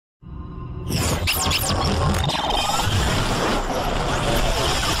Good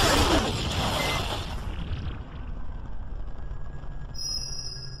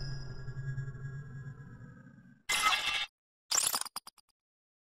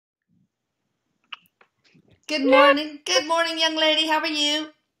morning. Good morning, young lady. How are you?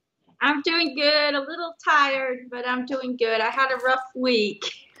 I'm doing good. A little tired, but I'm doing good. I had a rough week.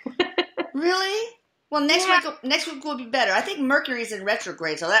 Really? Well, Yeah, next week will be better. I think Mercury's in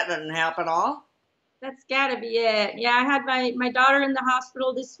retrograde, so that doesn't help at all. that's gotta be it. Yeah, I had my daughter in the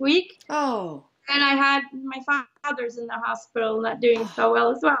hospital this week, Oh, and I had my father's in the hospital, not doing so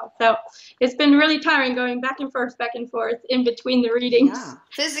well as well. So it's been really tiring going back and forth in between the yeah. readings.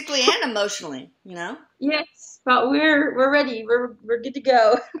 Physically and emotionally. Yes, but we're ready. We're good to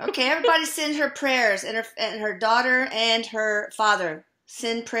go. Okay, everybody send her prayers and her daughter and her father.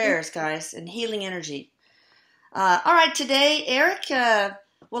 Send prayers, guys, and healing energy. All right, today, Erik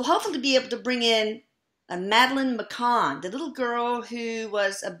will hopefully be able to bring in Madeleine McCann, the little girl who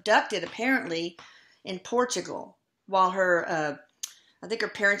was abducted apparently in Portugal while I think her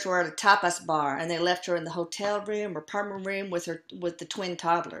parents were at a tapas bar and they left her in the hotel room or apartment room with the twin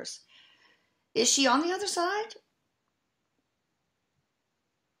toddlers. Is she on the other side?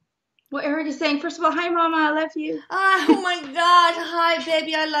 What Erik is saying, first of all, hi, Mama, I love you. Oh my God! Hi,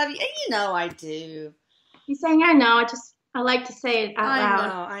 baby, I love you. And you know I do. He's saying, I know, I like to say it out I loud.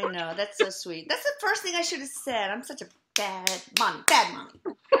 know, I know. That's so sweet. That's the first thing I should have said. I'm such a bad mommy.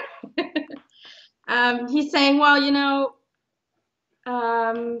 He's saying, well,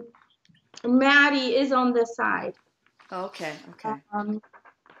 um, Maddie is on this side. Okay, okay. Um,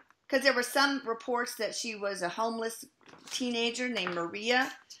 Because there were some reports that she was a homeless teenager named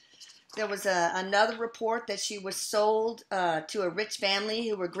Maria. There was another report that she was sold to a rich family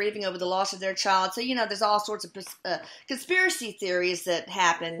who were grieving over the loss of their child. So, there's all sorts of conspiracy theories that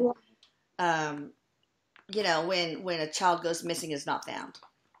happen, um, when a child goes missing is not found.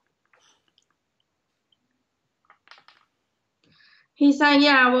 he's saying,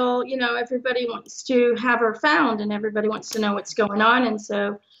 yeah, well, everybody wants to have her found and everybody wants to know what's going on. And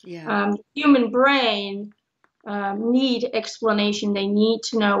so Yeah, human brain need explanation. They need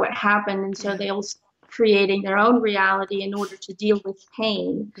to know what happened. And so yeah, they'll start creating their own reality in order to deal with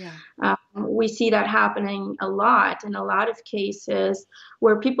pain. yeah, We see that happening a lot in a lot of cases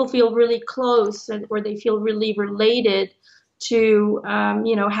where people feel really close or they feel really related to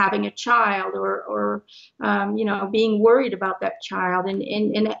having a child or being worried about that child, and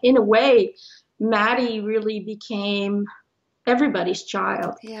in a way Maddie really became everybody's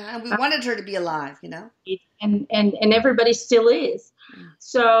child. yeah. And we wanted her to be alive. And everybody still is. Mm.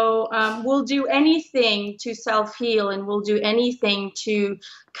 So we'll do anything to self-heal, and we'll do anything to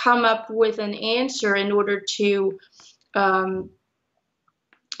come up with an answer in order to um,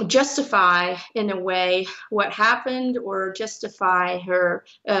 justify in a way what happened, or justify her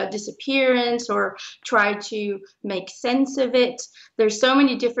disappearance, or try to make sense of it. There's so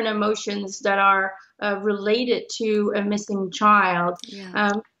many different emotions that are related to a missing child.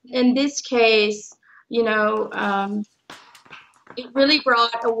 Yeah, In this case, it really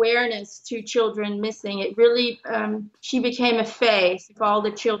brought awareness to children missing. It really, she became a face of all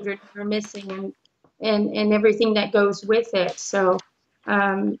the children who are missing, and everything that goes with it. So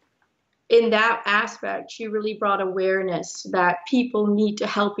um, in that aspect, she really brought awareness that people need to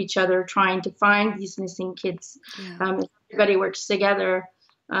help each other trying to find these missing kids. yeah. Everybody works together.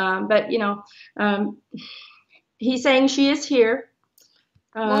 But um, he's saying she is here.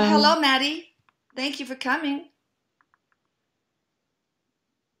 Well, hello, Um, Maddie. Thank you for coming.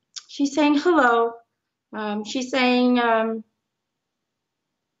 she's saying hello. She's saying, I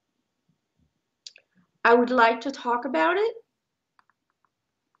would like to talk about it.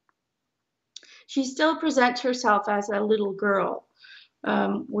 She still presents herself as a little girl,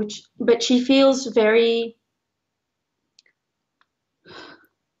 but she feels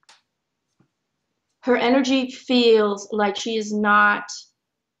her energy feels like she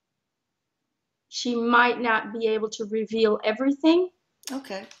might not be able to reveal everything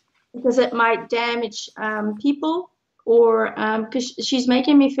Okay. because it might damage people, or because she's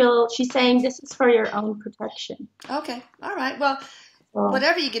making me feel, she's saying this is for your own protection. Okay. All right. Well, So,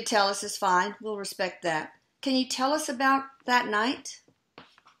 whatever you could tell us is fine. We'll respect that. Can you tell us about that night?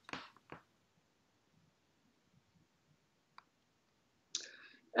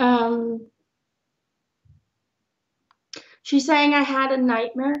 um, she's saying I had a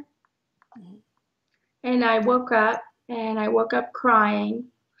nightmare, Mhm. and I woke up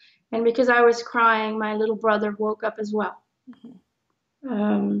crying. And because I was crying, my little brother woke up as well. Mhm.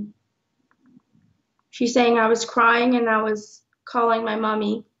 Um, she's saying I was crying and I was calling my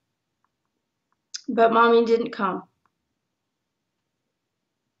mommy. But mommy didn't come.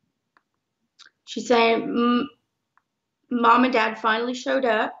 She's saying mom and dad finally showed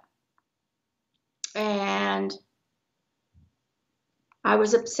up, and I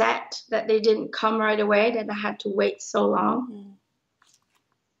was upset that they didn't come right away, that I had to wait so long.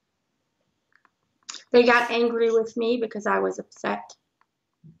 They got angry with me because I was upset.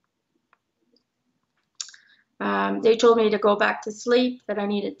 They told me to go back to sleep, that I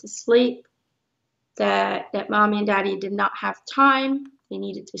needed to sleep, that mommy and daddy did not have time, they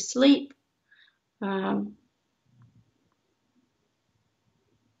needed to sleep.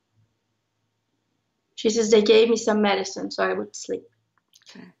 She says they gave me some medicine so I would sleep.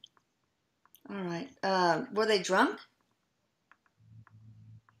 Okay. All right. Were they drunk?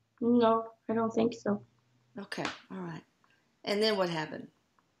 No, I don't think so. Okay. All right. And then what happened?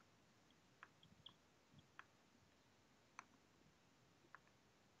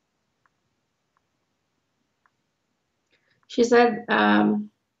 She said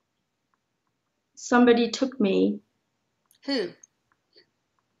somebody took me. Who?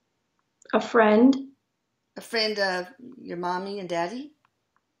 A friend. A friend of your mommy and daddy?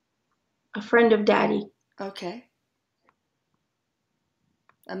 A friend of daddy. Okay.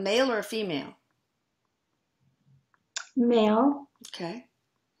 A male or a female? Male. Okay.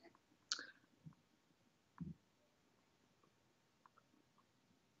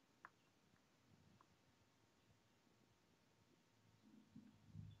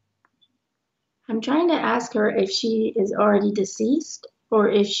 I'm trying to ask her if she is already deceased or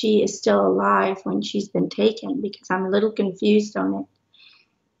if she is still alive when she's been taken, because I'm a little confused on it.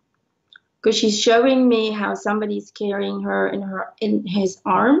 Because she's showing me how somebody's carrying her in his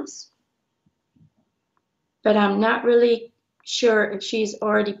arms, but I'm not really sure if she's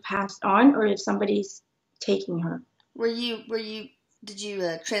already passed on or if somebody's taking her. Did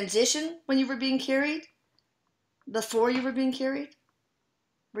you transition when you were being carried? Before you were being carried?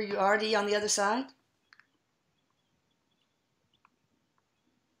 Were you already on the other side?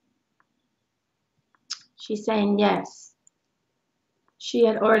 She's saying yes. She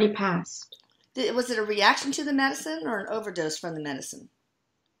had already passed. Was it a reaction to the medicine or an overdose from the medicine?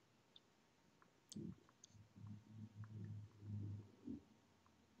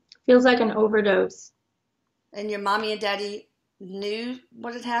 Feels like an overdose. And your mommy and daddy knew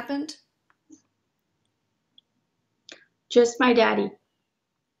what had happened? Just my daddy.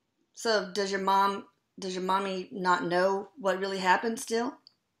 So does your mommy not know what really happened still?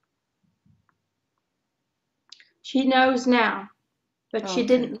 She knows now, but she Okay.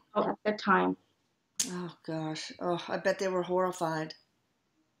 didn't know at the time. Oh gosh. Oh, I bet they were horrified.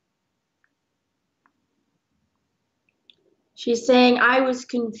 She's saying I was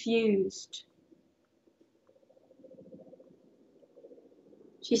confused.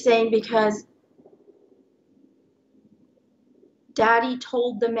 She's saying because daddy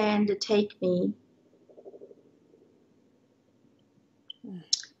told the man to take me.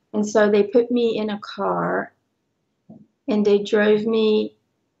 And so they put me in a car and they drove me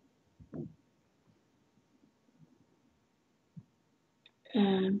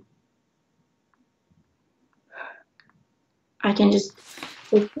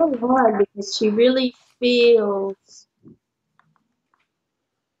it's so hard because she really feels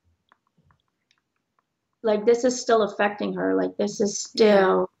like this is still affecting her. Like this is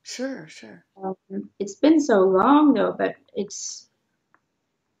still. Yeah, sure. It's been so long though, but it's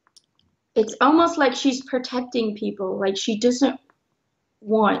almost like she's protecting people. Like she doesn't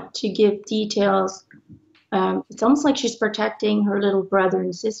want to give details. It's almost like she's protecting her little brother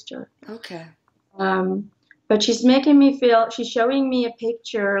and sister. Okay. But she's making me feel, she's showing me a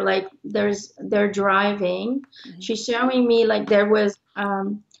picture like they're driving. Mm-hmm. She's showing me like there was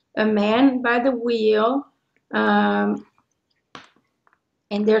a man by the wheel, and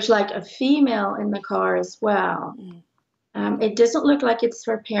there's like a female in the car as well. Mm-hmm. It doesn't look like it's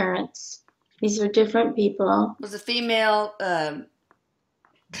her parents. These are different people. Was the female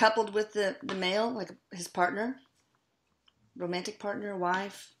coupled with the male, like his partner? Romantic partner,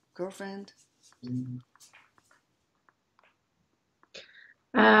 wife, girlfriend?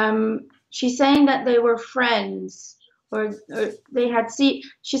 She's saying that they were friends or they had seen,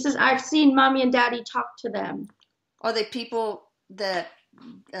 she says, I've seen mommy and daddy talk to them. Are they people that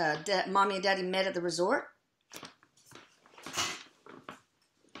mommy and daddy met at the resort?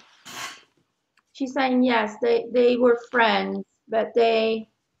 She's saying yes, they were friends, but she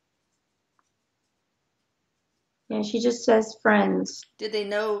just says friends. Did they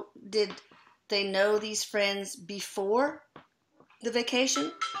know these friends before the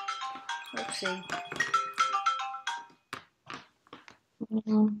vacation? Let's see.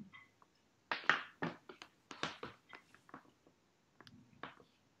 Mm-hmm.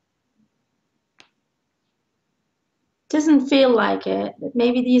 doesn't feel like it.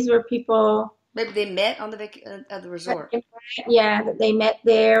 Maybe these were people. Maybe they met on at the resort. Yeah, that they met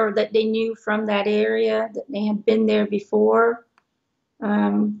there, or that they knew from that area, that they had been there before.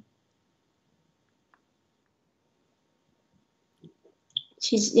 Um,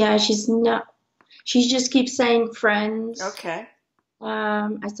 she's not. She just keeps saying friends. Okay.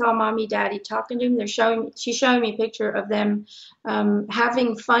 I saw mommy, daddy talking to him. She's showing me a picture of them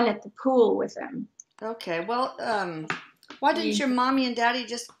having fun at the pool with them. Okay. Well, why didn't your mommy and daddy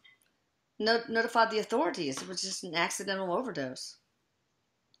just notify the authorities? It was just an accidental overdose.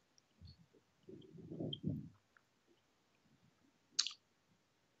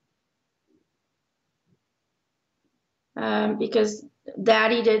 Because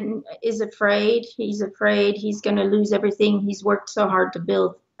daddy is afraid. He's afraid he's going to lose everything he's worked so hard to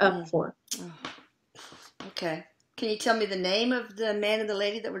build up for. Oh. Okay. Can you tell me the name of the man and the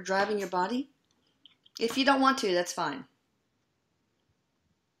lady that were driving your body? If you don't want to, that's fine.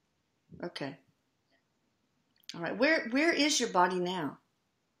 Okay. All right. Where is your body now?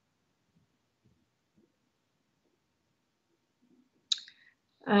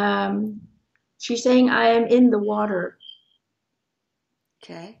 She's saying I am in the water.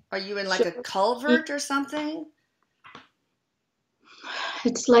 Okay. Are you in like a culvert or something?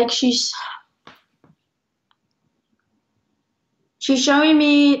 It's like she's showing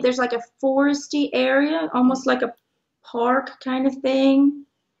me there's like a foresty area, almost like a park kind of thing.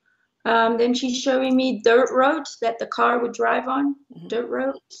 Then she's showing me dirt roads that the car would drive on, dirt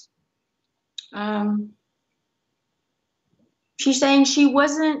roads. She's saying she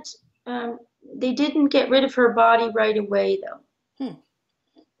wasn't, they didn't get rid of her body right away, though,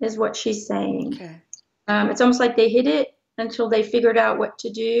 is what she's saying. Okay. It's almost like they hid it until they figured out what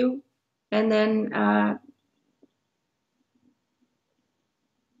to do. And then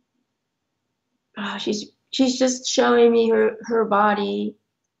she's just showing me her body.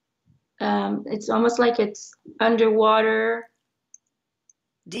 It's almost like it's underwater.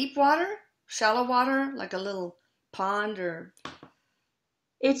 Deep water? Shallow water? Like a little pond or?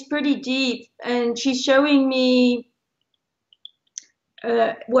 It's pretty deep. And she's showing me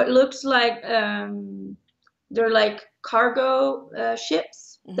what looks like they're like cargo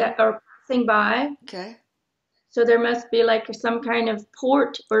ships that are passing by. Okay. So there must be like some kind of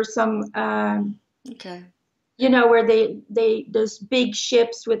port or some okay. You know, where those big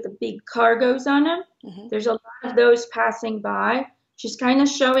ships with the big cargoes on them. There's a lot of those passing by. She's kind of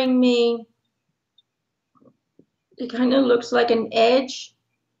showing me, it kind of looks like an edge,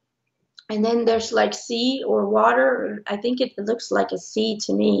 and then there's like sea or water. I think it looks like a sea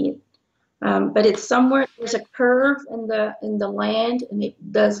to me, but it's somewhere. There's a curve in the land, and it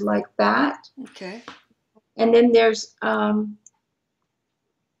does like that. Okay. And then there's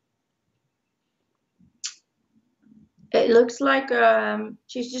it looks like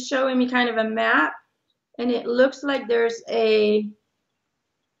she's just showing me kind of a map, and it looks like there's a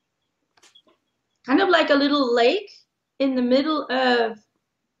kind of like a little lake in the middle of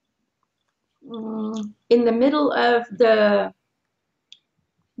the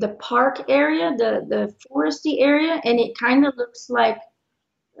park area, the foresty area, and it kind of looks like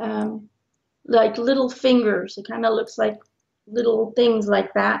little fingers. It kind of looks like little things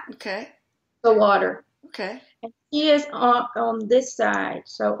like that. Okay. The water. Okay. And she is on this side,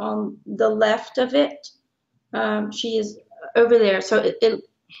 so on the left of it, she is over there. So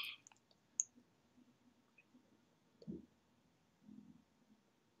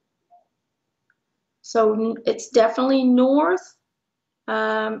so it's definitely north,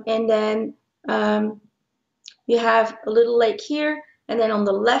 and then you have a little lake here, and then on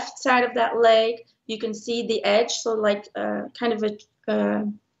the left side of that lake, you can see the edge, so like kind of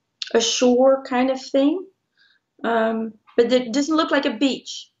a shore kind of thing. But it doesn't look like a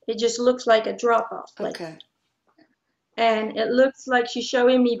beach. It just looks like a drop-off place. Okay. And it looks like she's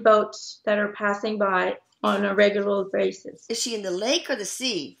showing me boats that are passing by on a regular basis. Is she in the lake or the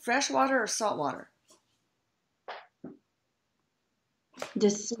sea? Freshwater or saltwater? The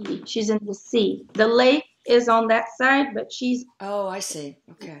sea. She's in the sea. The lake is on that side, but she's... Oh, I see.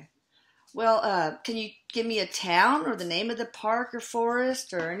 Okay. Well, can you give me a town or the name of the park or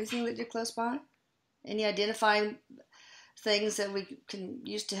forest or anything that you're close by? Any identifying things that we can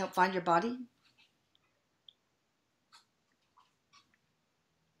use to help find your body?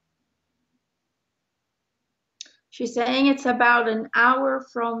 She's saying it's about an hour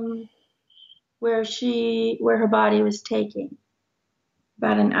from where her body was taken.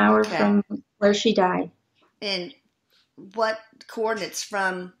 About an hour from where she died. And what coordinates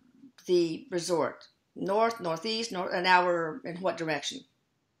from the resort? North, northeast, an hour in what direction?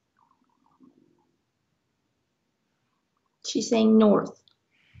 She's saying north.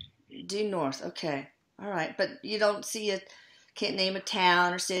 Due north. Okay. All right. But you don't see it, can't name a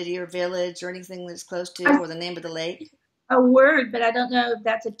town or city or village or anything that's close to, I or the name of the lake? a word, but I don't know if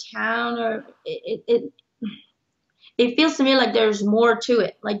that's a town or it feels to me like there's more to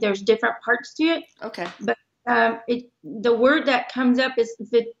it, like there's different parts to it. Okay. But the word that comes up is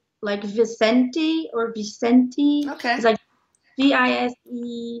like Vicente or Vicente. Okay. It's like Visente.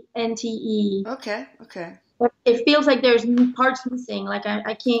 Okay. Okay. But it feels like there's parts missing. Like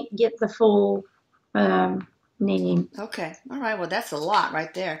I can't get the full name. Okay. All right. Well, that's a lot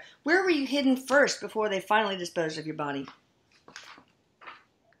right there. Where were you hidden first before they finally disposed of your body?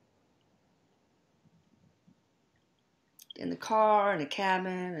 In the car, in a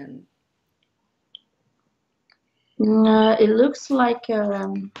cabin, and It looks like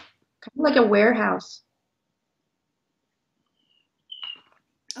kind of like a warehouse.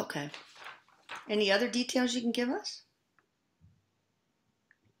 okay. Any other details you can give us?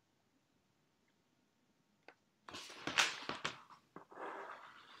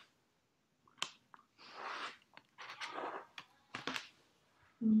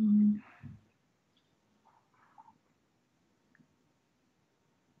 Mm.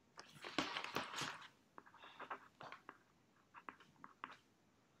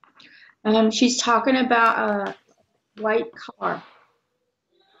 She's talking about a white car.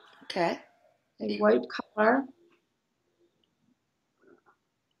 Okay. A white car.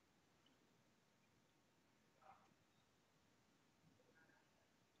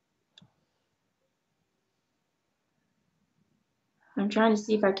 I'm trying to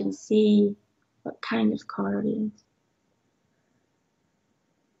see if I can see what kind of car it is.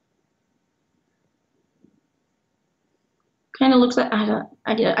 Kind of looks like I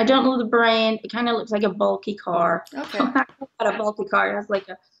don't know the brand. It kind of looks like a bulky car. Okay. Not a bulky car. It has like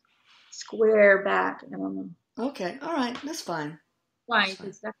a square back. I don't know. Okay. All right. That's fine. That's White. fine.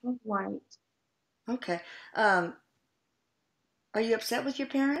 It's definitely white. Okay. Um, are you upset with your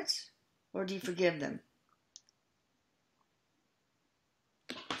parents, or do you forgive them?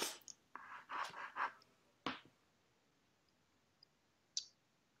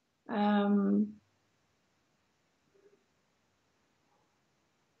 Um,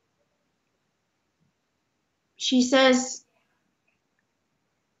 she says,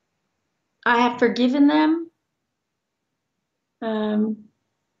 I have forgiven them, um,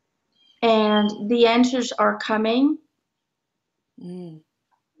 and the answers are coming. Mm.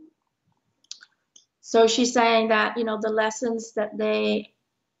 So she's saying that, the lessons that they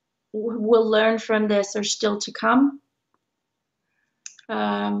will learn from this are still to come.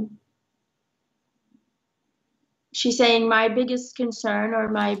 Um, she's saying my biggest concern or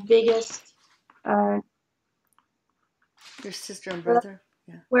my biggest uh, Your sister and brother?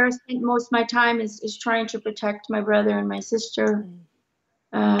 Yeah. where I spend most of my time is trying to protect my brother and my sister.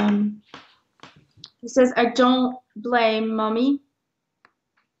 Mm. Um, he says, I don't blame mommy,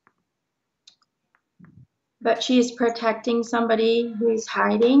 but she is protecting somebody who is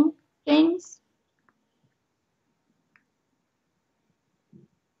hiding things.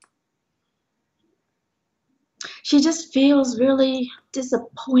 She just feels really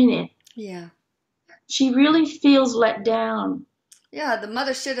disappointed. Yeah. She really feels let down. Yeah, the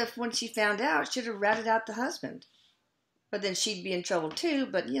mother should have, when she found out, should have ratted out the husband. But then she'd be in trouble too.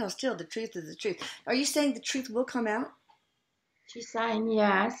 But, still, the truth is the truth. Are you saying the truth will come out? She's saying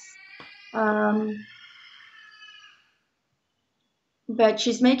yes. Um, but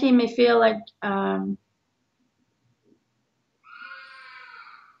she's making me feel like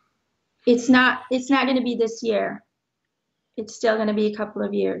it's not going to be this year. It's still going to be a couple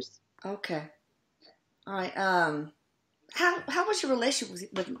of years. Okay. All right. How was your relationship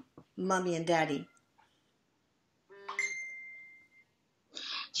with mommy and daddy?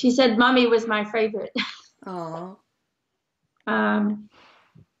 She said mommy was my favorite. Oh. um,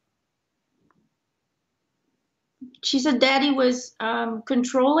 she said daddy was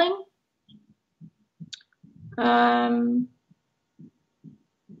controlling. um,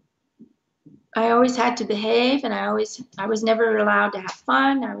 I always had to behave, and I was never allowed to have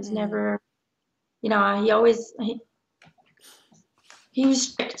fun. I was Mm. never, he was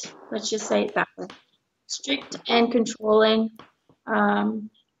strict. Let's just say it that way. Strict and controlling. Um,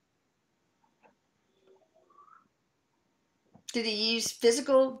 Did he use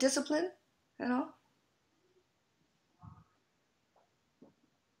physical discipline at all?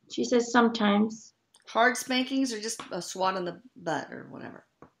 she says sometimes. Hard spankings or just a swat on the butt or whatever?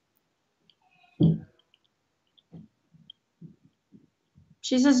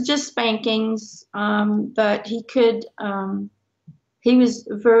 She says just spankings, but he was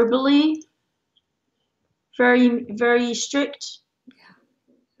verbally very, very strict.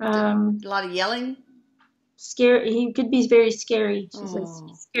 A lot of yelling. Scary. He could be very scary. She says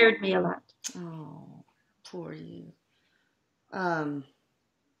he Oh, scared me a lot. oh, poor you. Um,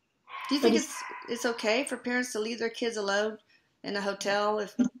 do you But think it's okay for parents to leave their kids alone in a hotel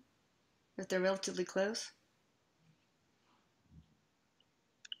if they're relatively close?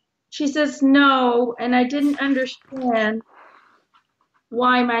 she says no, and I didn't understand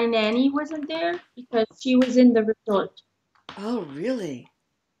why my nanny wasn't there because she was in the resort. Oh, really?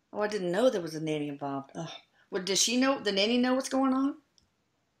 Oh, I didn't know there was a nanny involved. Oh. Well, does she know, the nanny know what's going on?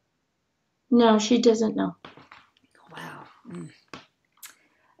 No, she doesn't know. Wow. Mm.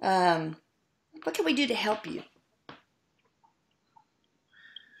 Um, what can we do to help you?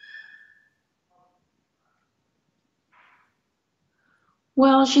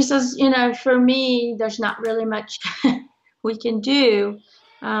 Well, she says, for me, there's not really much we can do.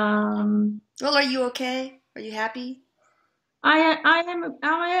 Um, Well, are you okay? Are you happy? I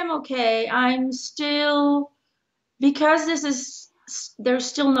am okay. I'm still because there's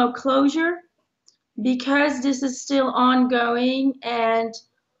still no closure because this is still ongoing and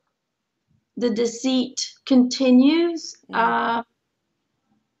the deceit continues. Mm.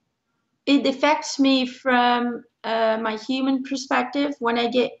 It affects me from my human perspective. When I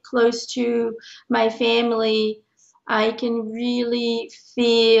get close to my family, I can really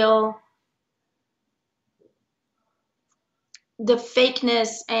feel the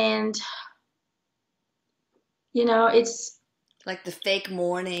fakeness and it's Like the fake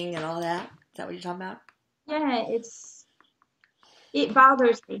mourning and all that? Is that what you're talking about? yeah, it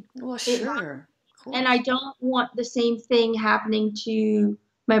bothers me. Well, It sure. Of and I course. don't want the same thing happening to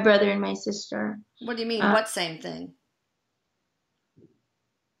my brother and my sister. What do you mean? Uh, What same thing?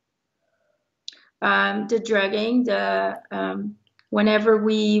 the drugging, the whenever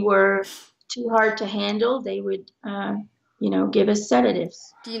we were too hard to handle, they would, give us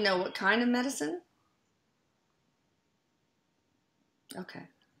sedatives. Do you know what kind of medicine? Okay.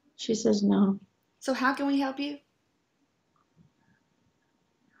 She says no. So how can we help you?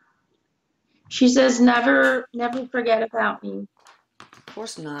 She says never, never forget about me. Of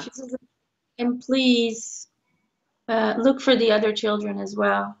course not. She says, and please look for the other children as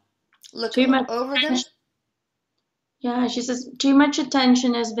well. Look Too much over them? attention. Yeah, she says too much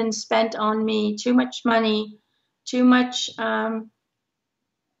attention has been spent on me, too much money, too much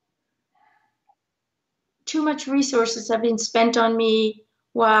too much resources have been spent on me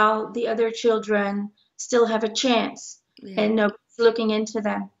while the other children still have a chance Yeah. and nobody's looking into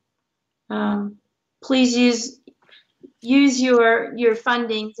them. Please use your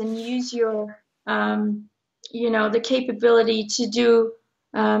fundings and use your the capability to do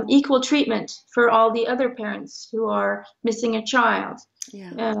equal treatment for all the other parents who are missing a child.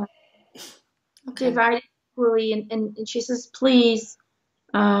 Yeah. Uh, Okay. Divided equally, and she says, please,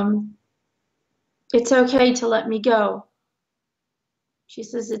 um, it's okay to let me go. She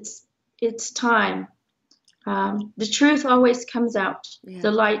says it's time. The truth always comes out. Yeah.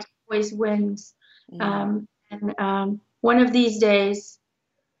 The light always wins. Mm. And one of these days,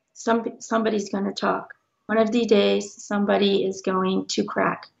 somebody's going to talk. One of these days, somebody is going to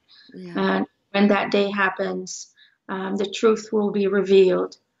crack. Yeah. And when that day happens, the truth will be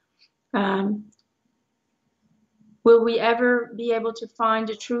revealed. Um, will we ever be able to find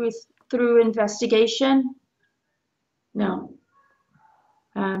the truth through investigation? No.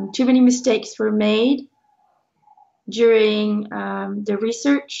 Too many mistakes were made during the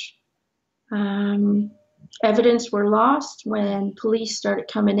research. Evidence were lost when police started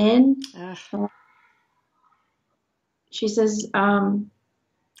coming in. She says, on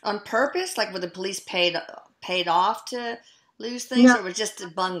purpose, like were the police paid off to lose things, no, or was just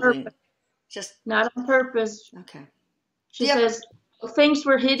purpose, bungling? Just not on purpose. okay. She Do you have says things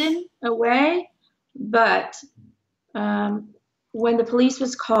were hidden away, but when the police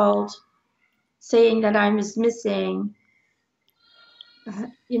was called saying that I was missing,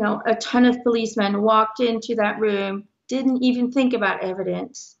 a ton of policemen walked into that room, didn't even think about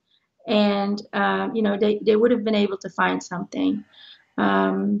evidence, and they would have been able to find something,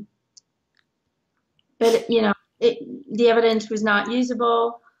 but the evidence was not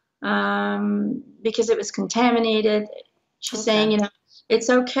usable because it was contaminated. She's saying, okay? it's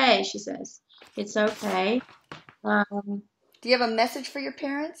okay. She says it's okay. Do you have a message for your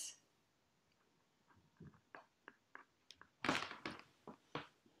parents?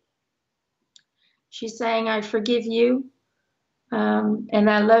 She's saying, I forgive you, and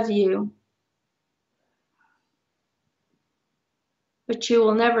I love you, but you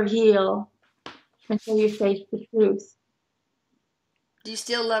will never heal until you face the truth. Do you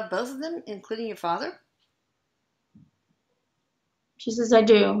still love both of them, including your father? She says, I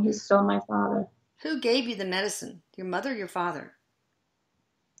do. He's still my father. Who gave you the medicine? Your mother or your father?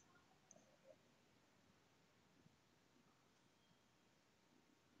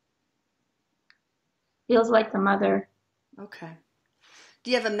 Feels like the mother. Okay.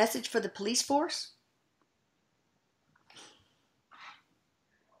 Do you have a message for the police force?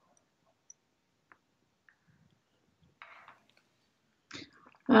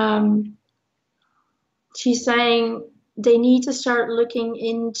 She's saying they need to start looking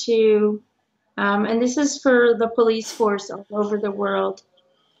into, and this is for the police force all over the world.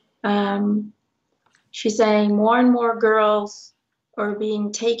 She's saying more and more girls are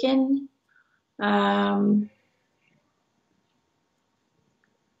being taken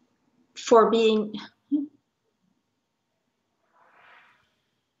for being,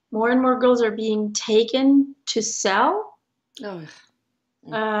 more and more girls are being taken to sell. Oh.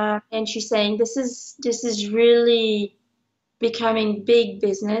 And she's saying this is really becoming big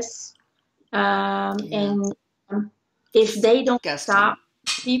business. And if they don't stop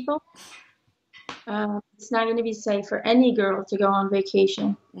people, it's not going to be safe for any girl to go on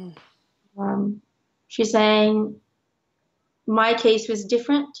vacation. She's saying my case was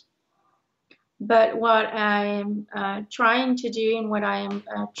different, but what I'm trying to do and what I am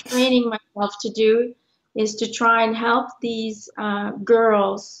training myself to do is to try and help these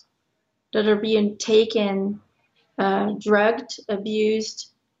girls that are being taken, drugged,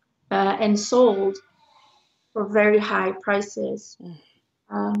 abused, and sold for very high prices.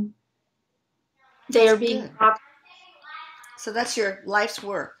 They are being robbed. So that's your life's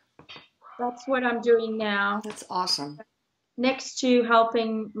work. That's what I'm doing now. That's awesome. Next to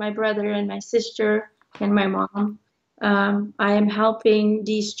helping my brother and my sister and my mom, I am helping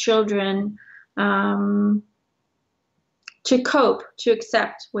these children to cope, to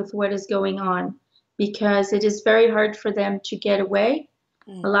accept with what is going on, because it is very hard for them to get away.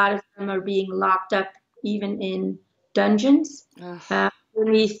 A lot of them are being locked up even in dungeons,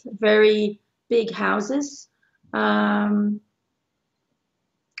 underneath very big houses.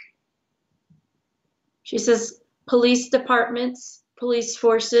 She says police departments, police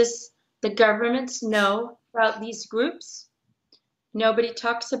forces, the governments know about these groups. Nobody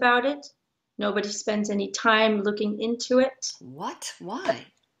talks about it. Nobody spends any time looking into it. What? Why?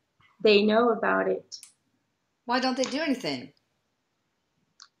 They know about it. Why don't they do anything?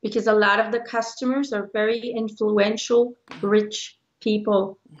 Because a lot of the customers are very influential, rich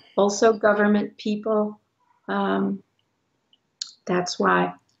people, also government people. That's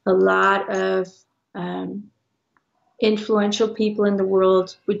why a lot of influential people in the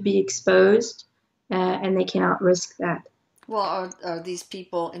world would be exposed, and they cannot risk that. Well, are these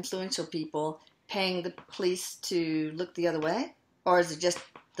people, influential people, paying the police to look the other way? Or is it just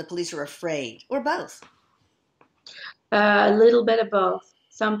the police are afraid? Or both? A little bit of both.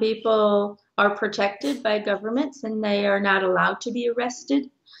 Some people are protected by governments and they are not allowed to be arrested.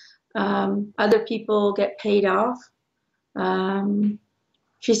 Other people get paid off.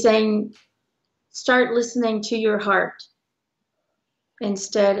 She's saying, start listening to your heart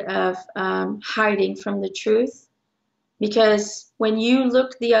instead of hiding from the truth. Because when you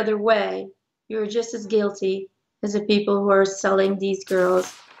look the other way, you're just as guilty as the people who are selling these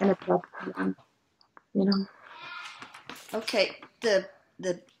girls and abducting them, you know. Okay, the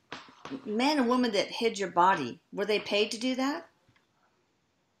man and woman that hid your body, were they paid to do that?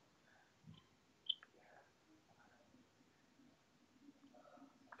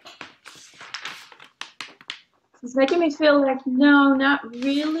 It's making me feel like, no, not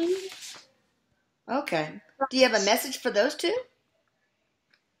really. Okay. Do you have a message for those two?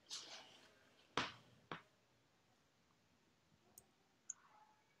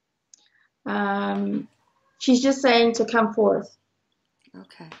 She's just saying to come forth.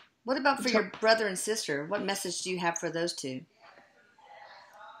 Okay. What about for your brother and sister? What message do you have for those two?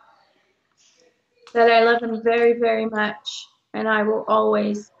 That I love them very, very much, and I will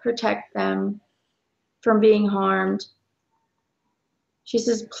always protect them from being harmed. She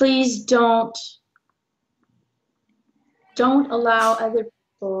says, please don't allow other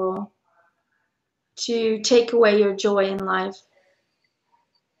people to take away your joy in life.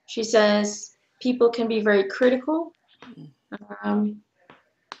 She says, people can be very critical.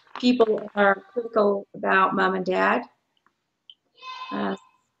 People are critical about mom and dad.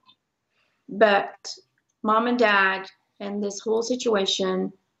 But mom and dad and this whole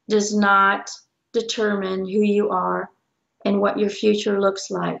situation does not determine who you are and what your future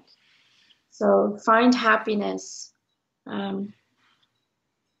looks like. So find happiness.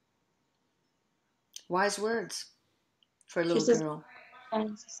 Wise words for a little girl.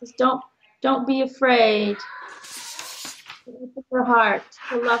 And she says, don't be afraid. open your heart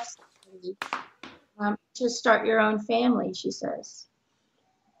to love somebody, to start your own family, she says.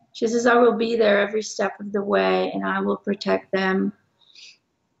 She says, I will be there every step of the way and I will protect them.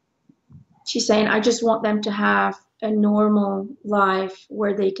 She's saying, I just want them to have a normal life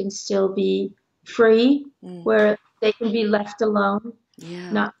where they can still be free, where they can be left alone,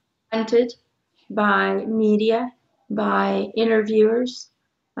 not hunted by media, by interviewers.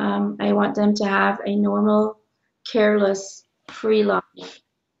 I want them to have a normal, careless, free life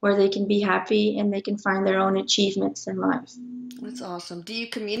where they can be happy and they can find their own achievements in life. That's awesome. Do you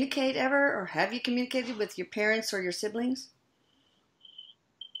communicate ever, or have you communicated with your parents or your siblings?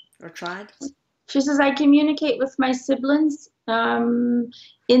 Or tried? She says, I communicate with my siblings in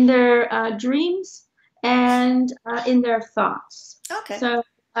their dreams and in their thoughts. Okay. So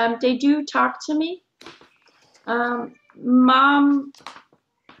they do talk to me. Mom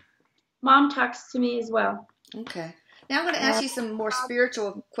talks to me as well. Okay. Now I'm going to ask you some more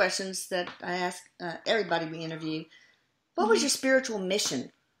spiritual questions that I ask everybody we interview. What was your spiritual mission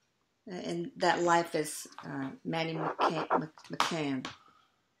in that life as Madeleine McCann?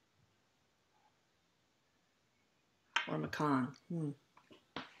 Or McCann?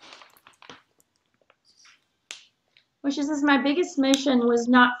 Well, she says, my biggest mission was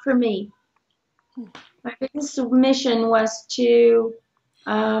not for me. My biggest mission was to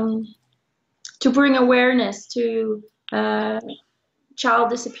bring awareness to child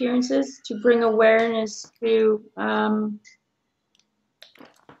disappearances, to bring awareness to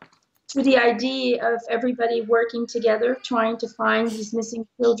the idea of everybody working together, trying to find these missing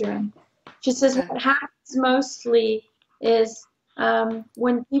children. She says what happens mostly is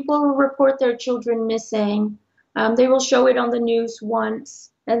when people report their children missing, they will show it on the news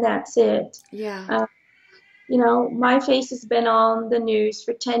once, and that's it. Yeah. You know, my face has been on the news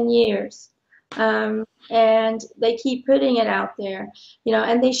for 10 years. And they keep putting it out there, you know,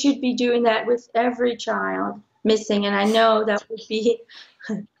 and they should be doing that with every child missing. And I know that would be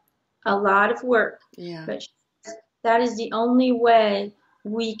a lot of work, but that is the only way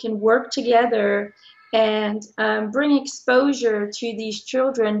we can work together and bring exposure to these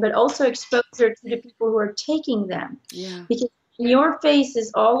children, but also exposure to the people who are taking them. Because your face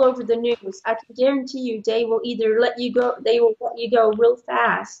is all over the news. I can guarantee you they will either let you go, they will let you go real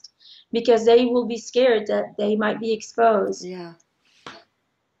fast because they will be scared that they might be exposed.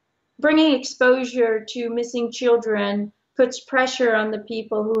 Bringing exposure to missing children puts pressure on the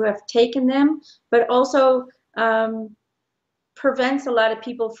people who have taken them, but also prevents a lot of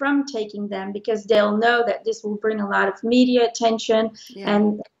people from taking them because they'll know that this will bring a lot of media attention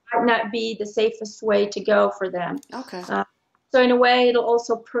and it might not be the safest way to go for them. So in a way, it'll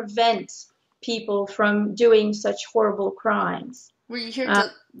also prevent people from doing such horrible crimes. Were you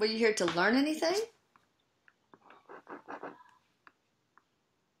here to learn anything?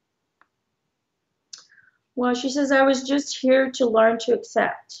 Well, she says, I was just here to learn to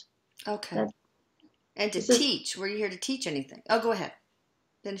accept. Okay. And to teach. Were you here to teach anything? Oh, go ahead.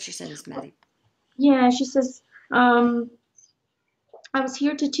 Finish your sentence, Maddie. Yeah, she says, I was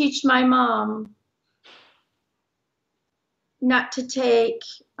here to teach my mom not to take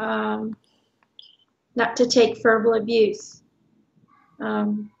verbal abuse.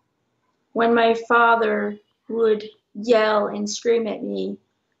 When my father would yell and scream at me,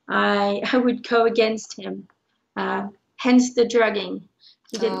 I would go against him. Hence the drugging.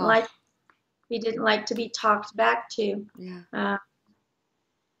 He didn't like to be talked back to.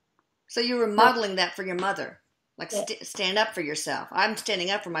 So you were modeling that for your mother, like stand up for yourself. I'm standing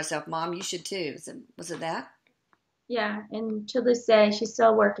up for myself, Mom. You should too. Was it that? Yeah, and to this day, she's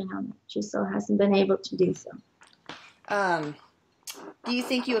still working on it. She still hasn't been able to do so. Do you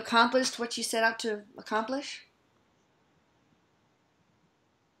think you accomplished what you set out to accomplish?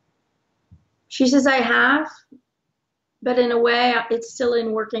 She says, I have, but in a way, it's still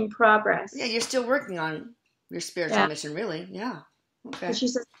in work in progress. Yeah, you're still working on your spiritual mission, really. Yeah. Okay. She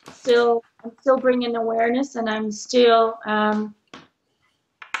says, I'm still bringing awareness, and I'm still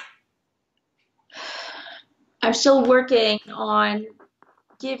working on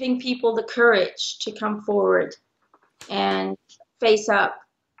giving people the courage to come forward and face up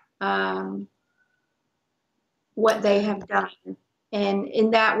what they have done, and in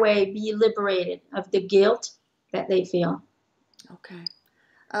that way be liberated of the guilt that they feel. Okay.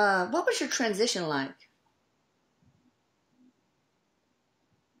 What was your transition like?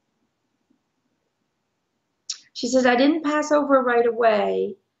 She says, I didn't pass over right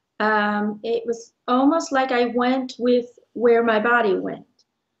away. It was almost like I went with where my body went.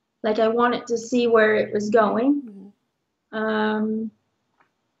 Like I wanted to see where it was going.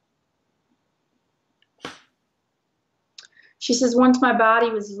 She says, once my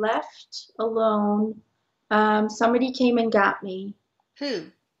body was left alone, somebody came and got me. Who?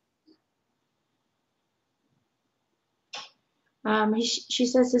 She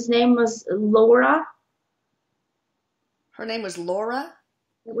says his name was Laura. Her name was Laura?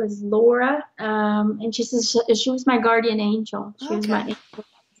 It was Laura. And she says she was my guardian angel. She was my Okay. angel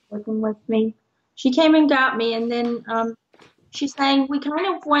working with me. She came and got me, and then she's saying we kind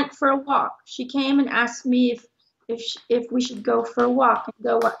of went for a walk. She came and asked me if we should go for a walk and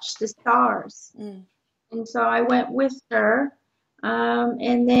go watch the stars. Mm. And so I went with her.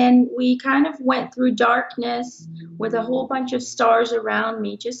 And then we kind of went through darkness with a whole bunch of stars around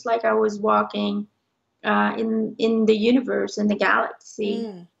me, just like I was walking in the universe, in the galaxy.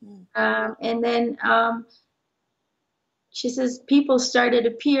 Mm. Mm. And then she says people started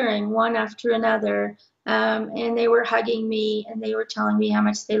appearing one after another, and they were hugging me and they were telling me how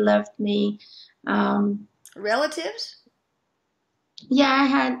much they loved me. Relatives? Yeah, I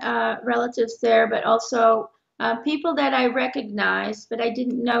had relatives there, but also people that I recognized, but I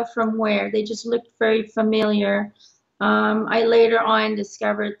didn't know from where. They just looked very familiar. I later on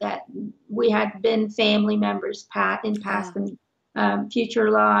discovered that we had been family members in past Ah. and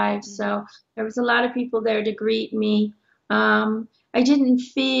future lives. So there was a lot of people there to greet me. I didn't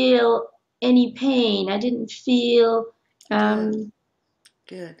feel any pain. I didn't feel Good. um,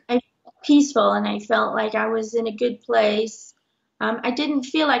 Good. I felt peaceful, and I felt like I was in a good place. I didn't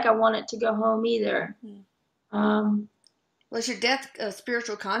feel like I wanted to go home either. Mm. Um, Was your death a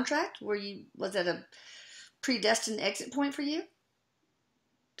spiritual contract? Was that a predestined exit point for you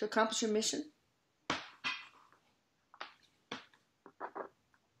to accomplish your mission?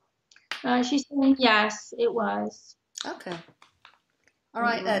 she's saying yes, it was. Okay. All It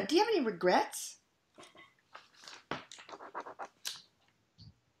right. was. Do you have any regrets?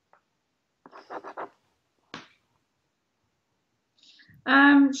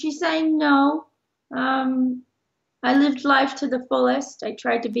 She's saying no. I lived life to the fullest. I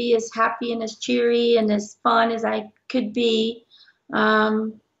tried to be as happy and as cheery and as fun as I could be.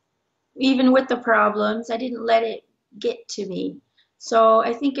 Um, Even with the problems, I didn't let it get to me. So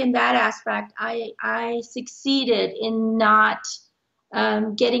I think in that aspect, I succeeded in not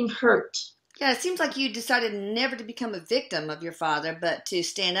getting hurt. Yeah, it seems like you decided never to become a victim of your father, but to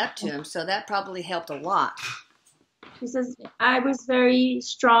stand up to him. So that probably helped a lot. She says I was very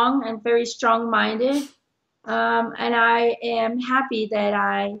strong and very strong-minded, and I am happy that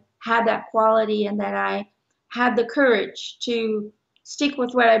I had that quality and that I had the courage to stick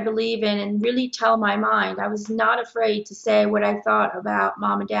with what I believe in and really tell my mind. I was not afraid to say what I thought about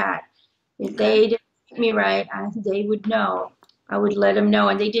mom and dad. If Okay. they didn't treat me right, they would know. I would let them know,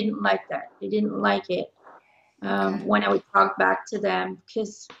 and they didn't like that. They didn't like it Okay. when I would talk back to them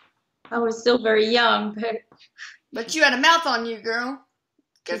because I was still very young. But But you had a mouth on you, girl.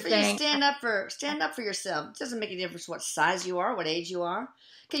 Good she's for you. saying, Stand up for yourself. It doesn't make any difference what size you are, what age you are.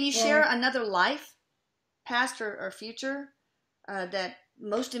 Can you share yeah. another life, past or future, that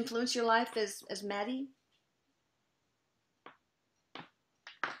most influenced your life as Maddie?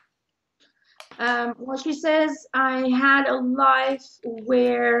 Well, she says I had a life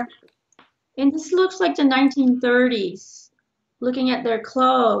where, and this looks like the 1930s, looking at their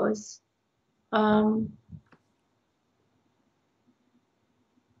clothes. Um,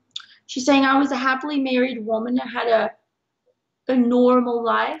 she's saying I was a happily married woman. I had a normal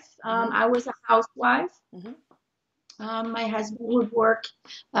life. Mm-hmm. I was a housewife. Mm-hmm. My husband would work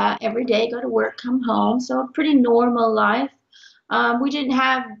every day, go to work, come home. So a pretty normal life. We didn't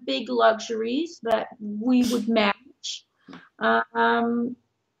have big luxuries, but we would manage. Um,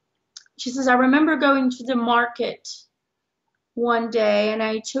 she says, I remember going to the market one day and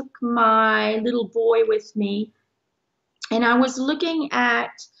I took my little boy with me and I was looking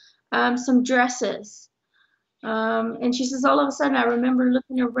at some dresses. And she says, all of a sudden, I remember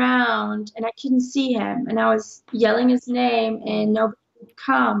looking around and I couldn't see him. And I was yelling his name and nobody would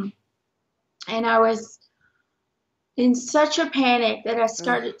come. And I was in such a panic that I Ugh.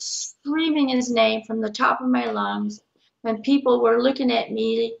 started screaming his name from the top of my lungs. And people were looking at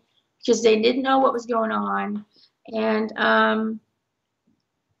me because they didn't know what was going on. And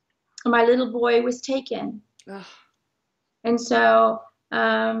my little boy was taken. Ugh. And so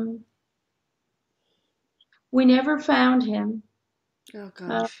we never found him. Oh Uh,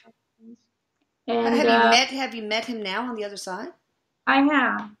 gosh. and Have you met him now on the other side? I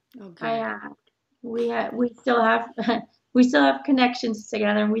have. Oh I good. have. We still have we still have connections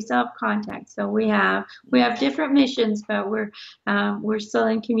together and we still have contact. So we have different missions, but we're still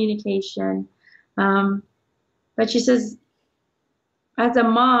in communication. But she says, as a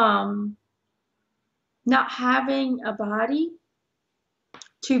mom, not having a body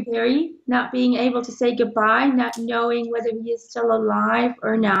to bury, not being able to say goodbye, not knowing whether he is still alive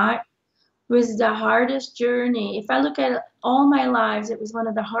or not, was the hardest journey. If I look at all my lives, it was one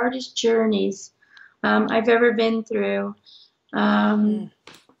of the hardest journeys I've ever been through. I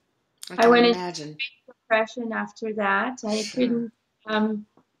I can went into imagine. depression after that. Sure.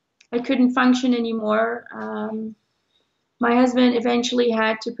 I couldn't function anymore. My husband eventually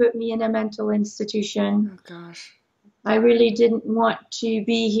had to put me in a mental institution. Oh gosh. I really didn't want to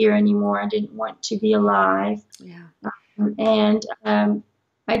be here anymore. I didn't want to be alive. Yeah. And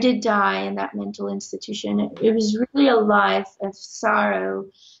I did die in that mental institution. It was really a life of sorrow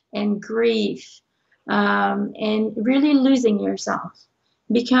and grief, and really losing yourself,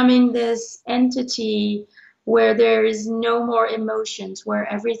 becoming this entity where there is no more emotions, where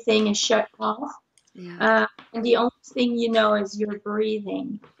everything is shut off. Yeah. And the only thing you know is you're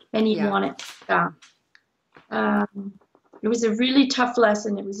breathing and you Yeah. want it to stop. It was a really tough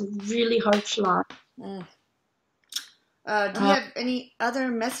lesson. It was a really harsh lot. Mm. Do you Uh, have any other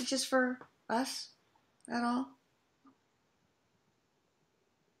messages for us at all?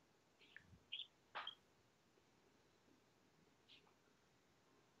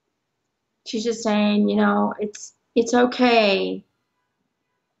 she's just saying, you know, it's okay.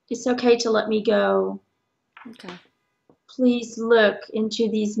 It's okay to let me go. Okay. Please look into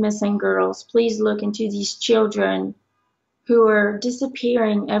these missing girls. Please look into these children who are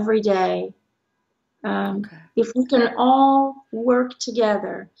disappearing every day. Okay. If we can all work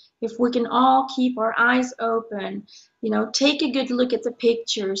together, if we can all keep our eyes open, you know, take a good look at the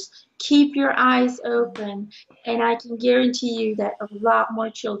pictures, keep your eyes open, and I can guarantee you that a lot more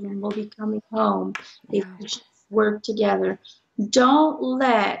children will be coming home if Yeah. we just work together. Don't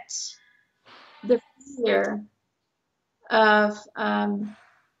let the fear of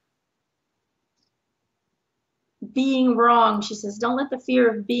being wrong, she says, don't let the fear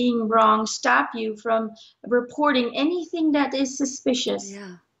of being wrong stop you from reporting anything that is suspicious.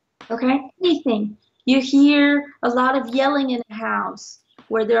 Yeah. Okay? Anything. You hear a lot of yelling in a house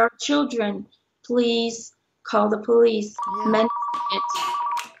where there are children, please call the police. Yeah. Mention it.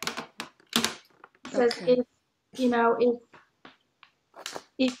 It says Okay. if you know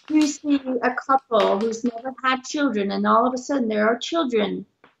if you see a couple who's never had children and all of a sudden there are children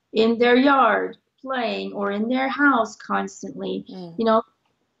in their yard playing or in their house constantly, Mm. you know,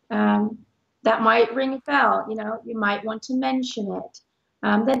 um, that might ring a bell. You know, you might want to mention it.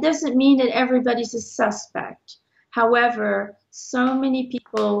 That doesn't mean that everybody's a suspect. However, so many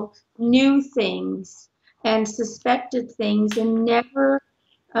people knew things and suspected things and never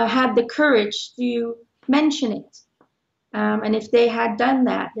had the courage to mention it. And if they had done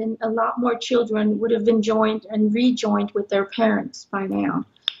that, then a lot more children would have been joined and rejoined with their parents by now.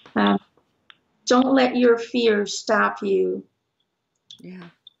 Um, don't let your fear stop you. Yeah.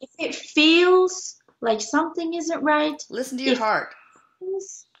 If it feels like something isn't right, Listen to your if it heart.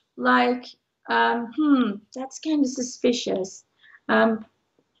 feels like, that's kind of suspicious, um,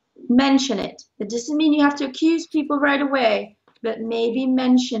 mention it. It doesn't mean you have to accuse people right away, but maybe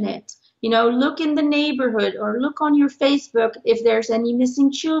mention it. You know, look in the neighborhood or look on your Facebook if there's any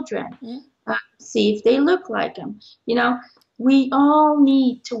missing children. Mm. See if they look like them. You know, we all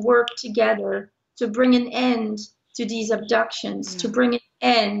need to work together to bring an end to these abductions, to Yeah. bring an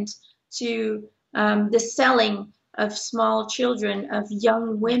end to the selling of small children, of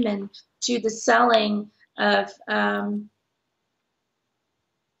young women, to the selling of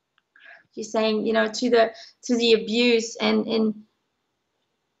she's saying, you know, to the abuse and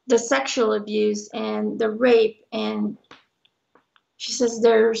the sexual abuse and the rape. And she says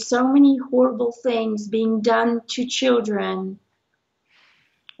there are so many horrible things being done to children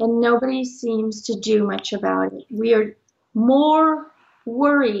and nobody seems to do much about it. We are more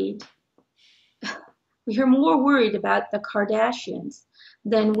worried. We are more worried about the Kardashians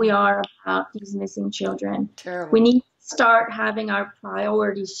than we Mm. are about these missing children. We Terrible. need to start having our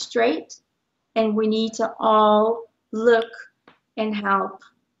priorities straight, and we need to all look and help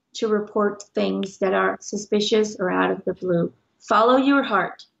to report things that are suspicious or out of the blue. Follow your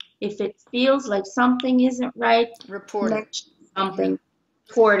heart. If it feels like something isn't right, Report it. mention Yeah. something,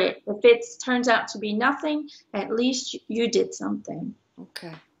 report it. If it turns out to be nothing, at least you did something.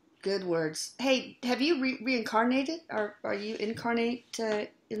 Okay. Good words. Hey, have you reincarnated? Or are you incarnate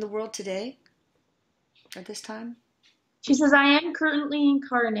in the world today at this time? She says, I am currently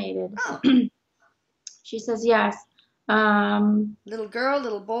incarnated. Oh, She says, yes. Um, little girl,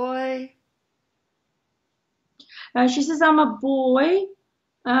 little boy. she says, I'm a boy,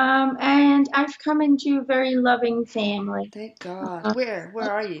 and I've come into a very loving family. Thank God. Where?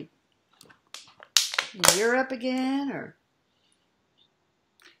 Where are you? In Europe again, or?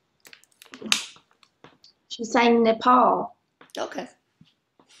 She's saying Nepal. Okay.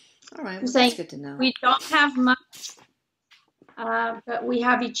 All right. She's Well, that's saying good to know. we don't have much, but we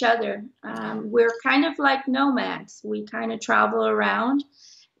have each other. We're kind of like nomads. We kind of travel around,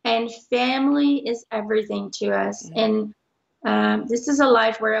 and family is everything to us. And this is a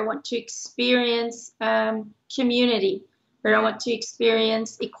life where I want to experience community, where I want to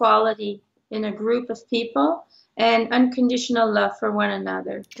experience equality in a group of people and unconditional love for one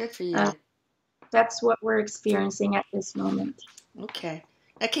another. Good for you. That's what we're experiencing at this moment. Okay.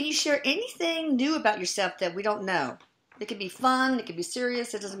 Now, can you share anything new about yourself that we don't know? It could be fun, it could be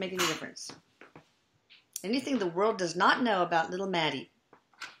serious, it doesn't make any difference. Anything the world does not know about little Maddie.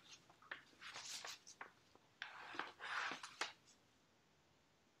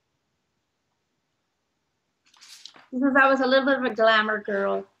 Because I was a little bit of a glamour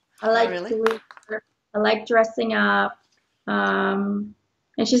girl. I like really? to wear, I like dressing up. And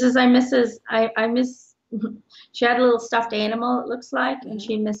she says, I miss, she had a little stuffed animal, it looks like, and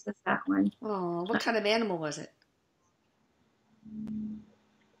she misses that one. Oh, what kind of animal was it?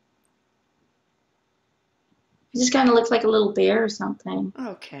 He just kind of looks like a little bear or something.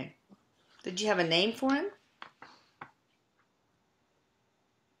 Okay. Did you have a name for him?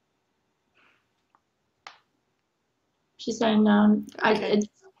 She's saying, Okay.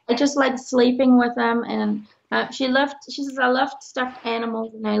 I just like sleeping with them. And she says, I left stuffed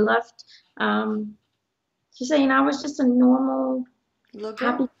animals and I left, she's saying, I was just a normal, Little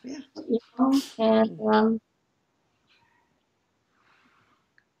happy, girl? Yeah. you know, and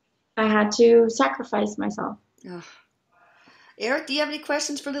I had to sacrifice myself. Oh. Erik, do you have any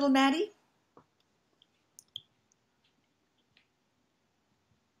questions for little Maddie?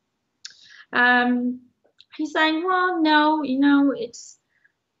 He's saying, well, no, he's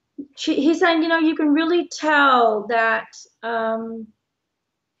saying, you can really tell that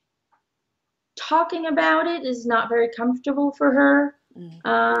talking about it is not very comfortable for her.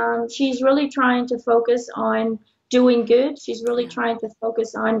 She's really trying to focus on doing good. She's really trying to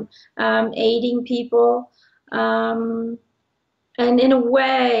focus on aiding people. And in a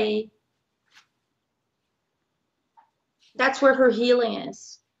way, that's where her healing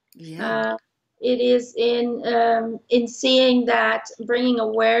is. Yeah. It is in seeing that, bringing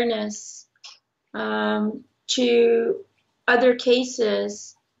awareness to other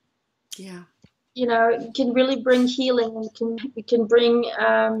cases. Yeah. It can really bring healing, and it can bring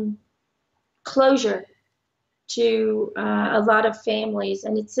closure to a lot of families.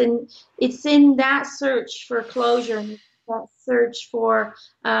 And it's in that search for closure, and that search for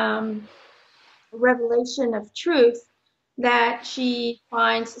revelation of truth, that she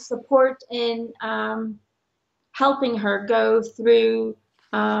finds support in helping her go through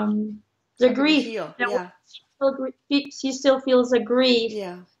the grief. Heal. Yeah. She still feels a grief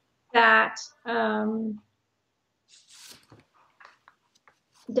that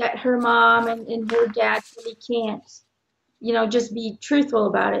that her mom and her dad really can't, just be truthful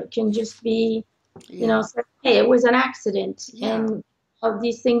about it. Can just be, say, hey, it was an accident, and all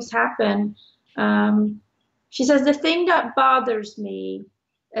these things happen. She says the thing that bothers me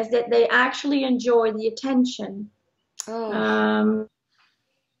is that they actually enjoy the attention. In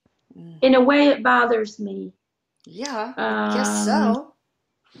a way, it bothers me. Yeah, I guess so.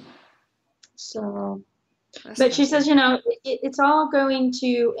 So, but she says, it's all going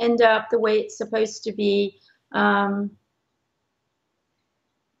to end up the way it's supposed to be.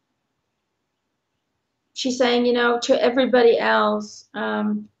 She's saying, to everybody else,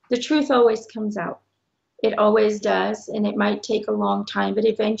 the truth always comes out. It always does, and it might take a long time, but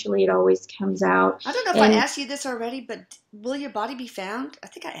eventually it always comes out. I don't know if I asked you this already, but will your body be found? I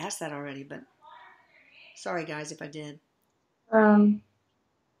think I asked that already, but sorry, guys, if I did.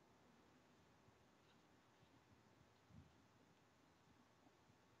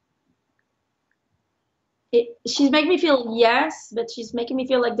 She's making me feel yes, but she's making me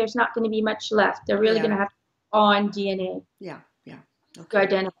feel like there's not going to be much left. They're really going to have to on DNA. Yeah. Okay. To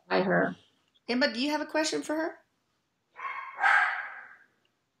identify her. Emma, do you have a question for her?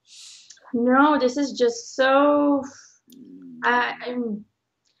 No, this is just so.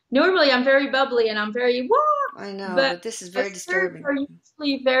 Normally I'm very bubbly and I'm very I know, but this is very disturbing. Are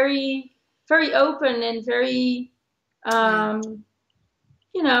usually very, very open and very, they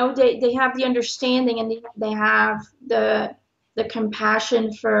have the understanding, and they have the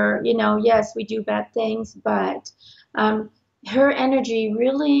compassion for, yes, we do bad things, but her energy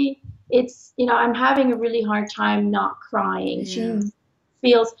really, it's, I'm having a really hard time not crying.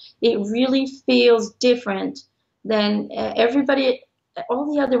 It really feels different than everybody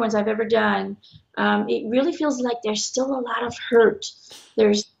all the other ones I've ever done, it really feels like there's still a lot of hurt.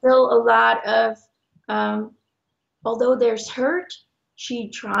 There's still a lot of, um, although there's hurt, she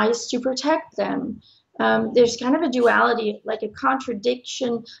tries to protect them. There's kind of a duality, like a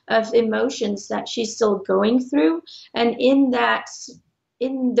contradiction of emotions that she's still going through. And in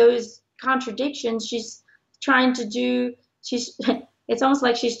those contradictions, she's trying to do, she's, it's almost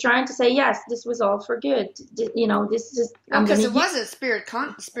like she's trying to say, yes, this was all for good. This is, Well, I'm going because to it use was a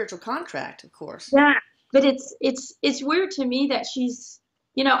spiritual contract, of course. that. But it's weird to me that she's,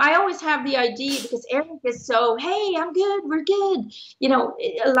 I always have the idea because Erik is so, hey, I'm good, we're good.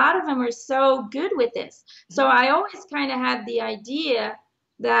 A lot of them are so good with this. So I always kind of had the idea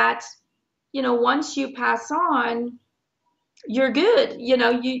that, once you pass on, you're good. You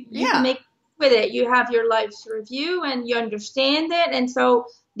can Yeah. make with it. You have your life's review and you understand it. And so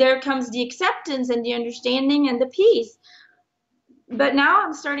there comes the acceptance and the understanding and the peace. But now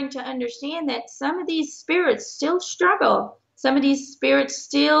I'm starting to understand that some of these spirits still struggle. Some of these spirits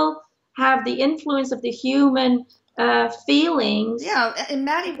still have the influence of the human feelings. Yeah, and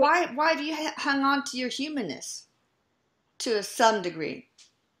Maddie, why have you hung on to your humanness to some degree?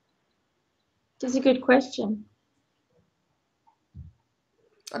 That's a good question.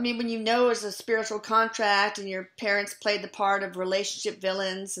 I mean, when you know it's a spiritual contract and your parents played the part of relationship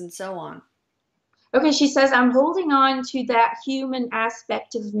villains and so on. Okay, she says, I'm holding on to that human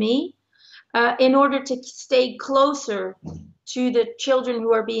aspect of me in order to stay closer to the children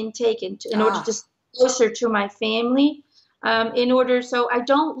who are being taken, in order to Ah, stay closer to my family, so I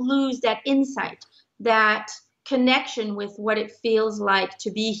don't lose that insight, that connection with what it feels like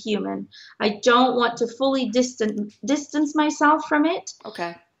to be human. I don't want to fully distance myself from it.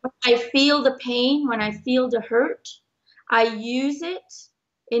 okay. When I feel the pain, when I feel the hurt, I use it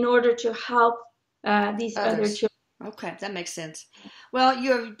in order to help these other Others. children. Okay, that makes sense. Well,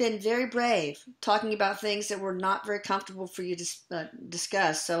 you have been very brave talking about things that were not very comfortable for you to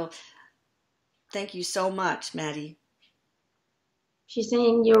discuss. So thank you so much, Maddie. She's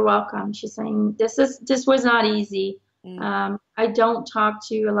saying, you're welcome. She's saying, this was not easy. Mm, I don't talk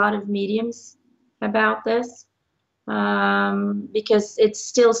to a lot of mediums about this because it's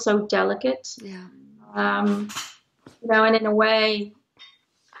still so delicate. yeah. Um, and in a way,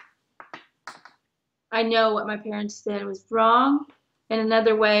 I know what my parents did was wrong. In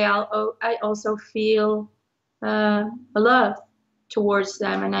another way, I also feel a love towards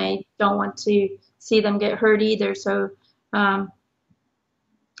them, and I don't want to see them get hurt either. So um,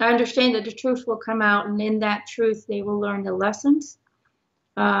 I understand that the truth will come out, and in that truth, they will learn the lessons,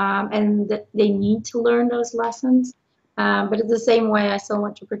 and that they need to learn those lessons. But in the same way, I still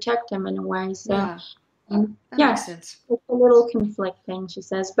want to protect them in a way. So, Yeah, that makes yeah, sense. it's a little conflicting, she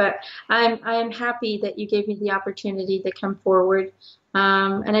says. But I'm happy that you gave me the opportunity to come forward.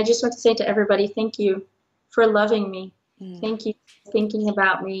 And I just want to say to everybody, thank you for loving me. Mm. Thank you for thinking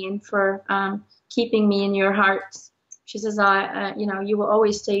about me and for keeping me in your hearts. She says, you will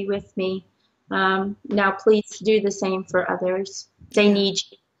always stay with me. Now, please do the same for others. They Yeah, need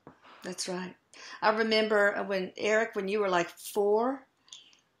you. that's right. I remember when Erik, when you were like 4,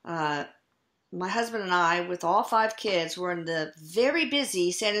 uh, my husband and I, with all 5 kids, were in the very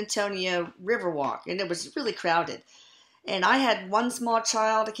busy San Antonio Riverwalk, and it was really crowded. And I had one small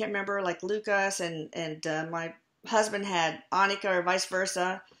child, I can't remember, like Lucas, and my husband had Annika or vice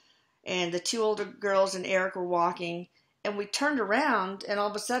versa, and the 2 older girls and Erik were walking, and we turned around, and all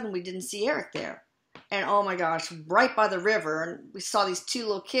of a sudden we didn't see Erik there. And oh my gosh, right by the river, and we saw these 2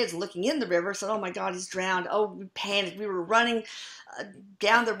 little kids looking in the river. Said, "Oh my God, he's drowned!" Oh, we panicked. We were running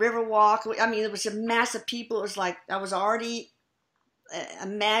down the river walk. I mean, it was a mass of people. It was like I was already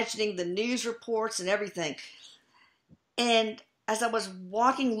imagining the news reports and everything. And as I was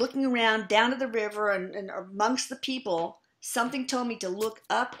walking, looking around down to the river and amongst the people, something told me to look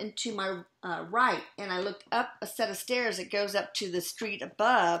up and to my right. And I looked up a set of stairs that goes up to the street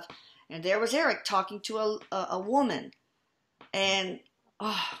above. And there was Erik talking to a woman. And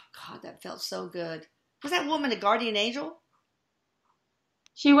oh, God, that felt so good. Was that woman a guardian angel?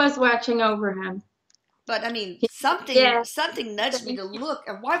 She was watching over him. But I mean, Yeah. something nudged me to look.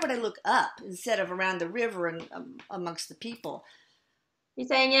 And why would I look up instead of around the river and amongst the people? He's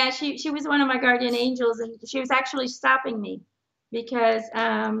saying, yeah, she was one of my guardian angels, and she was actually stopping me because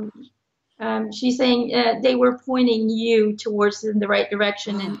she's saying they were pointing you towards in the right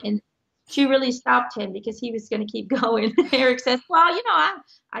direction, and she really stopped him because he was going to keep going. Erik says, well,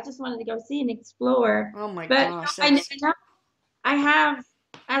 I just wanted to go see and explore. Oh my But gosh, that I was know I have,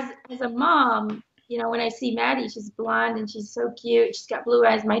 as a mom, when I see Maddie, she's blonde and she's so cute. She's got blue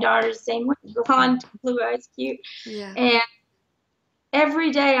eyes. My daughter's the same way, blonde, blue eyes, cute. yeah. And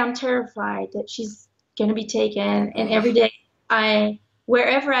every day I'm terrified that she's going to be taken. And Ugh, every day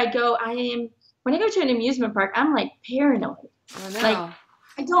wherever I go, when I go to an amusement park, I'm like paranoid. I Like, know.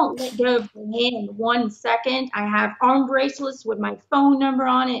 I don't let go of the hand 1 second. I have arm bracelets with my phone number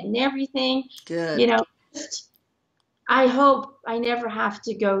on it and everything. You Good. know, just, I hope I never have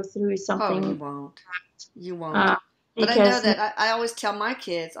to go through Oh, you something won't. You won't. uh, But I know because that I always tell my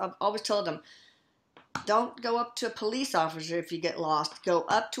kids, I've always told them, don't go up to a police officer if you get lost. Go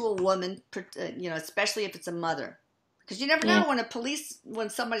up to a woman, especially if it's a mother. Because you never yeah, know when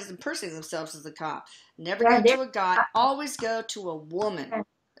somebody's impersonating themselves as a cop. Never yeah, go to a guy. Always go to a woman,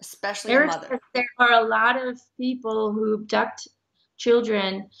 especially a Erik mother. says there are a lot of people who abduct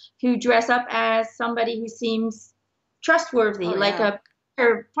children who dress up as somebody who seems trustworthy, Oh, like yeah.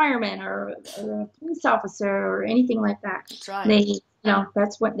 a fireman or a police officer or anything like that. That's right.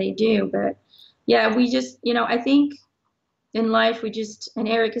 That's what they do. But yeah, we just, I think in life and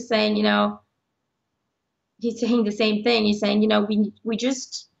Erik is saying, he's saying the same thing. He's saying, we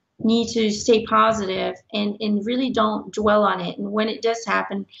just need to stay positive and really don't dwell on it. And when it does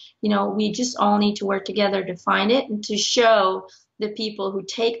happen, we just all need to work together to find it and to show the people who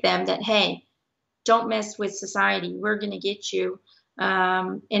take them that, hey, don't mess with society. We're going to get you.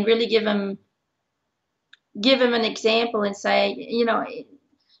 And really give them an example and say,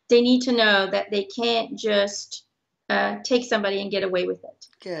 they need to know that they can't just take somebody and get away with it.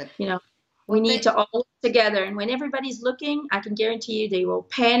 Good. You know, we Well, need to all work together. And when everybody's looking, I can guarantee you they will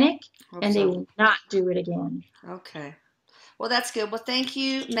panic hope and they so. will not do it again. Okay. Well, that's good. Well, thank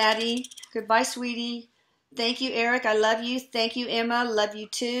you, Maddie. Goodbye, sweetie. Thank you, Erik. I love you. Thank you, Emma. Love you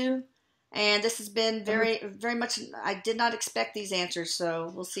too. And this has been It very, very much. I did not expect these answers,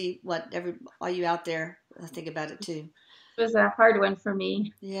 so we'll see what all you out there think about it too. was a hard one for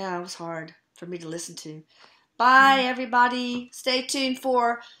me. Yeah, it was hard for me to listen to. Bye, everybody. Stay tuned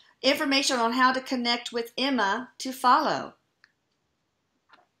for information on how to connect with Emma to follow.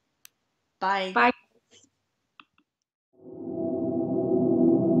 Bye. Bye.